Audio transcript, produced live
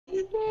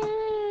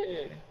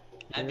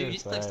Dude,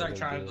 just click start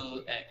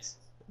triangle X.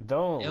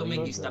 Don't It'll make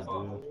you leave stop that,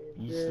 off.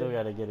 dude. You still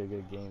gotta get a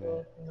good game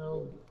in.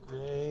 No,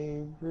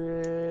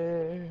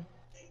 baby.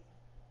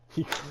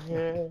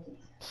 Yeah,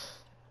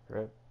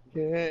 Rip.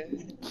 yeah,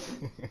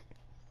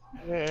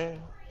 yeah.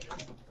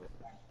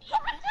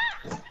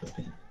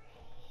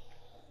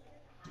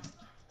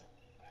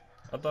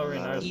 I thought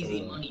Reynard Easy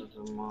said money.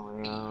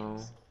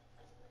 Stones.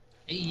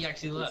 He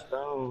actually left.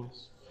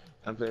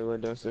 I play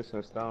with those six and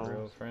real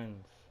stones.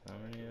 friends. How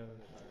many of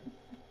us?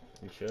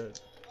 You should.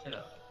 Shut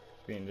up.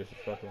 Being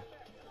disrespectful.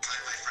 My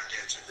friend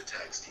answered the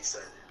text. He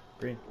said,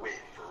 Green. wait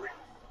for real.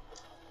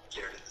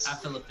 I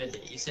feel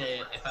offended. You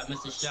said if I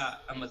miss a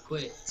shot, I'ma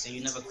quit, and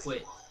you never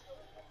quit.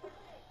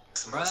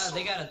 Bruh,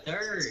 they got a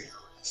third.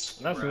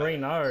 That's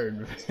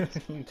Reynard. What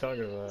are you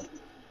talking about?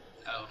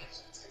 Oh.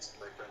 Texting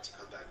my friend to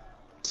come back,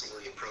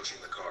 seemingly approaching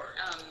the car.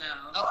 Oh no.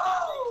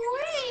 Oh.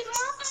 wait,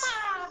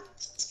 Mama!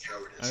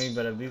 Cowardice. I mean,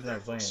 but if he's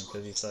not playing,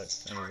 because he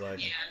sucks, and he's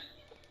like, Yeah.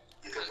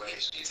 Either way,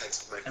 he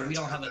texted my friend And we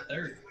don't to have come a back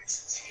third.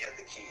 since he had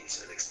the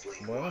keys and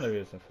explained boy, I why. wanna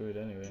get some food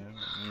anyway. I'm gonna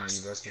eat Carson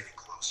was breakfast. getting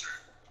closer,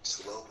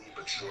 slowly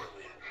but surely.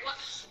 What?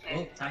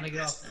 Oh, time to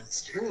get off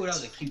then. Ooh, that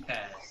was a cute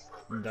pass.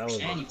 That was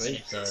And a he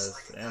fake finished.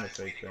 pass and a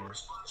fake Waiting for finish.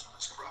 response from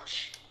his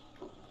crush.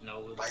 No,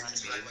 it was By behind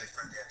the time my me.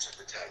 friend answered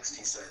the text,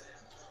 he said,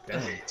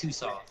 Damn. Too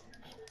soft.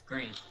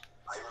 Green.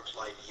 I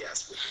replied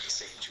yes within the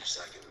same 2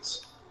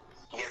 seconds.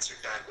 He answered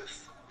back with,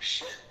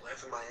 shit,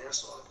 laughing my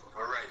ass off.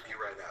 Alright, be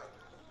right out.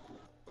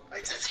 I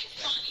texted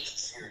back with a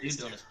serious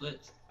Dude doing a tone. split.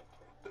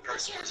 The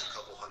person was a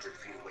couple hundred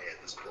feet away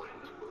at this point.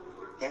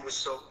 He was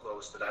so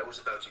close that I was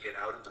about to get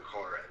out of the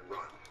car and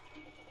run.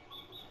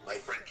 My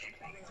friend came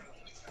running through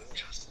the field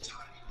just in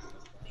time.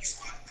 He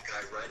spotted the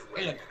guy right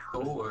away. Hit a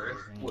core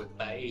with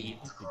babe.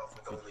 Took off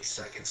with only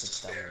seconds to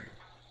spare.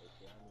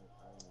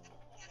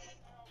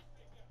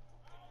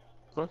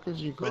 Fuck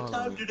is you What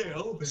time calling? did they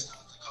open?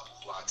 Stopped a couple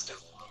blocks down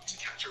the road to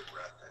catch her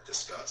breath and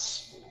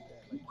discuss.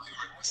 My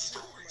heart was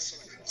still racing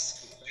at the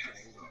speed.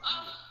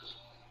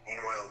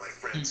 Meanwhile, my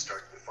friend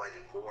started to find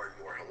it more and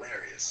more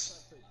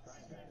hilarious.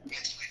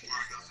 Eventually,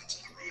 far enough into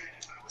the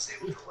ride, I was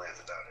able to laugh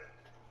about it.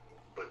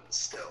 But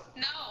still,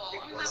 No,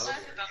 it I'm was not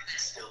laughing scary. about It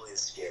this. still is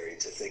scary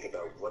to think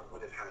about what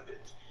would have happened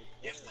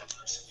if that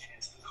person made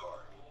it to the car.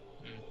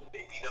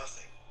 Maybe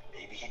nothing.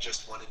 Maybe he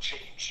just wanted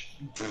change.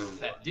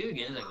 That dude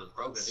again like was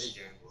broke at his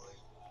year.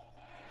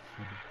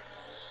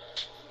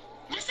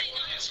 This ain't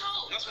not a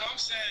show. That's what I'm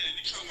saying.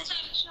 You This talking is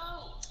about not a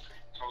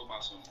show. talk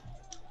about some.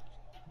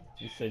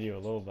 You said you were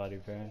a little body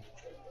fan.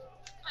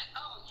 Like,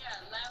 oh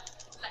yeah,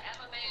 left, like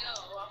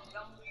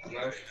FMAO.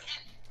 Left.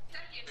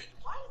 Second,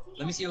 why is he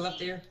Let me see your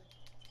left ear.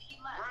 He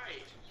left.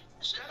 Right.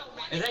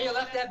 Is that your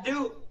left, that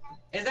dude?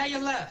 Is that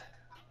your left?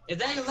 Is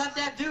that your left,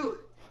 that dude?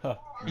 Huh.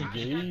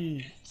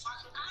 Gay.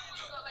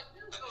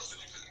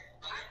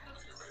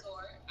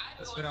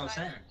 That's what I was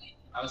saying.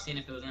 I was seeing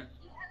if it was in.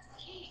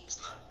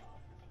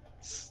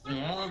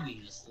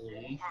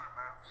 Obviously.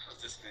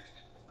 What's this thing?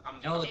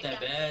 I'm No, with that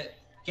bad.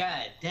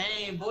 God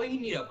dang, boy, you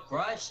need a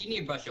brush. You need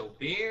to brush your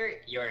beard,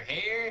 your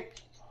hair,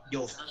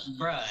 your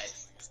brush.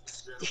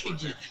 You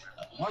just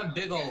one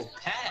big old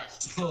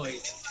patch, boy.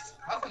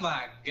 Oh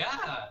my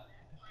god.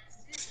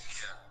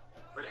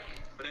 But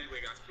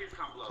anyway, guys, here's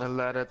combo. A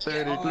lot of 30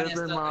 all that clipping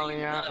stuff that Molly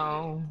you I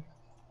love. own.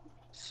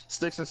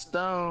 Sticks and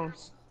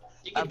stones.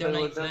 You I can play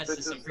donate with to them that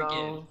to some bitches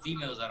freaking on.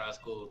 females at our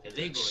school, cause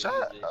they go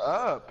Shut use it.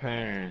 up,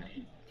 parent.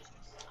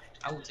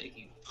 I will take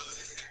you.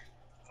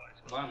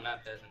 Well, I'm not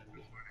that.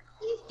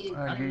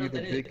 I'll I give don't know you what the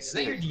that big is. Is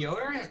that your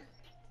deodorant?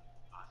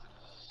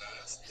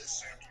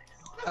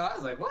 Oh, I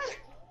was like, what?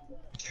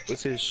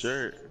 What's his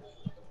shirt?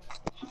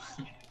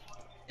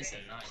 It's a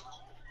knife.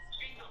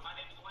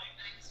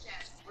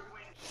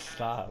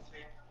 Stop.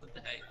 What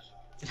the heck?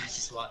 Did I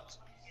just watch?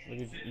 Look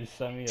at you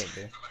set me up,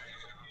 dude.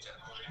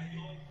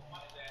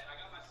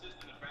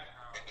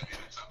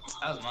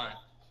 That was mine.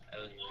 That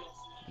was,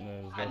 No,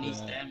 there's I need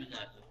nothing there.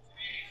 stamina.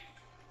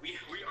 We are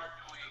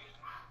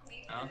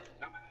doing. Huh?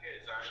 Not my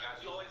kids, alright,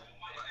 guys. You always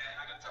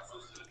I got tough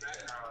food to the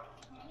background.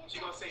 She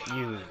gonna say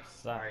You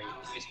Sorry,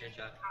 suck. give me a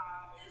screenshot.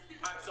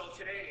 Alright, so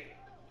today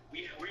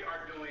we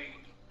are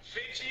doing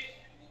fidget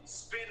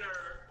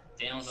spinner.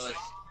 They don't know it's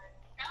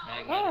Ah.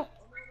 magnetic.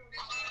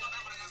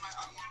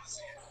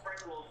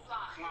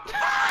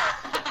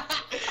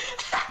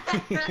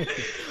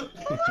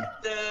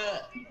 What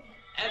the?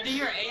 After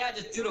your AI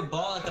just threw the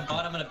ball at the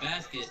bottom of the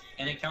basket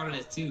and it counted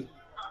as 2. Alright,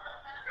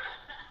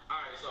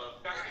 so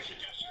guys,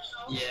 introduce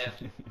yourself.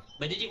 Yeah.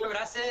 But did you hear what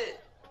I said?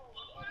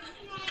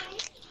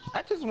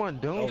 I just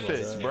want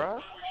Doomfist, God. bro.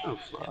 What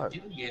the fuck?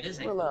 Dude, yeah, this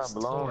ain't Well, I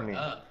tore blown me.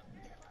 up.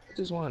 I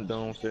just want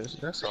Doomfist,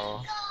 that's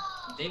all.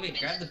 David,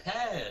 grab the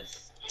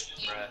pass.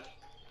 Bruh.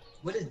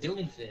 What is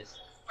Doomfist?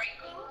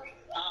 Sprinkle.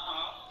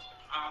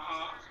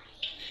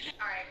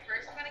 Alright,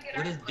 first we're gonna get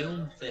What our is food.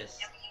 Doomfist?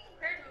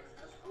 Prepared with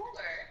the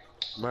cooler.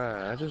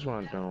 Bruh, I just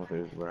want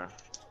Doomfist, bruh.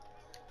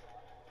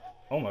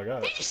 Oh my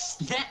god.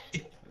 Snapped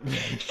it. And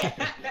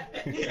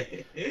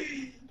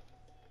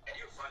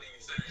you're funny, you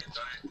said it,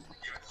 Giant.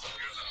 You had some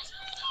girls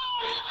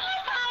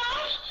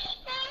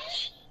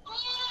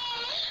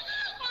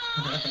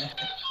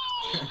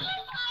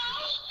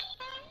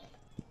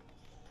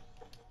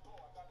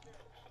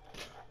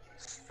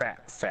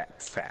Fat,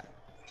 fat, fat.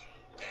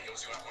 Hey, you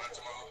see what I'm wearing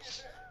tomorrow?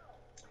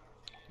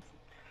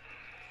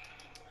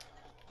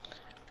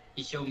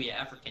 He showed me an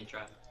African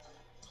tribe.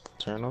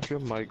 Turn off your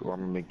mic or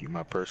I'm gonna make you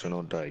my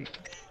personal dyke.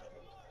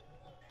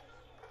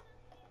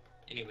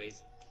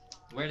 Anyways,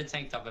 wear the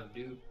tank top up,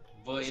 dude.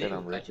 Boy, Said they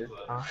I'm will cut racist. you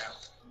Huh? up.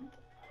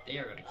 They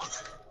are gonna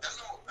cut you up. That's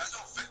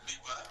no fit me,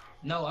 but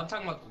No, I'm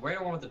talking about wear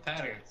the one with the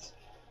patterns.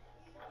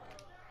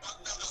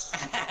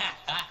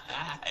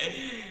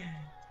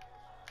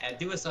 And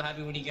dude was so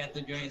happy when he got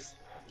the joints.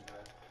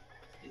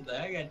 He's like,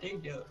 I got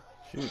tank top.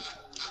 Shoot.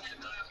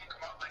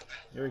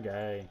 You're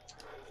gay.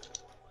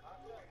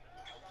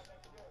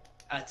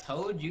 I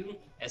told you.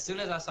 As soon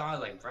as I saw it, I was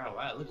like, bro,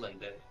 why I look like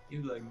that? He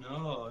was like,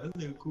 no, that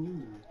look cool.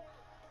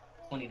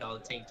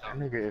 $20 tank top.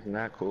 That nigga is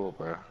not cool,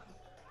 bro.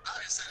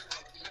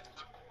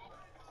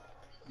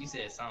 You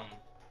said something.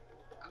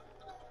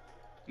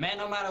 Man,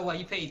 no matter what,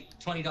 you paid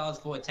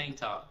 $20 for a tank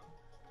top.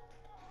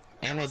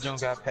 And that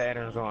junk got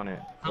patterns on it.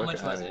 How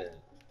much was it?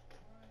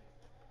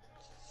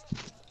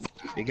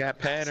 It got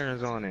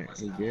patterns on it.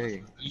 He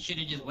gay. You should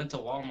have just went to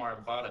Walmart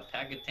and bought a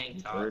pack of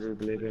tank tops.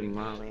 Dirty living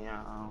mommy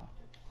out.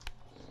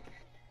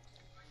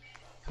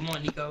 Come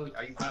on, Nico.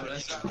 Are you proud of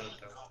us? Or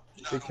Nico?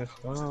 Chicken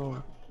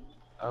stone.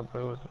 I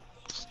play with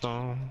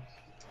stone.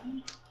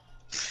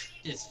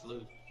 Just flew.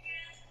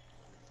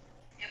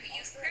 And we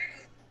use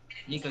curtains.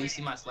 Nico, you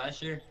see my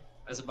slasher?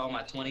 That's about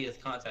my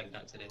 20th contact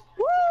done today.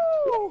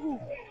 Woo!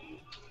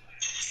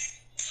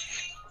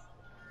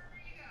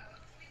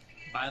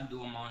 Vibe do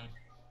them on.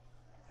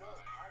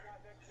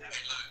 I'm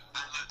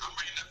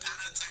bringing the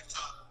pattern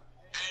TikTok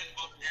and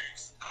both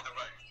ears on the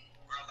right.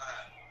 Real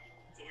live.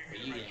 But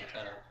you didn't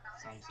cut up.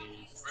 Something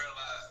serious. Real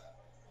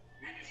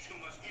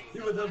live.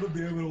 You will never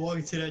be able to walk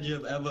into that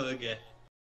gym ever again.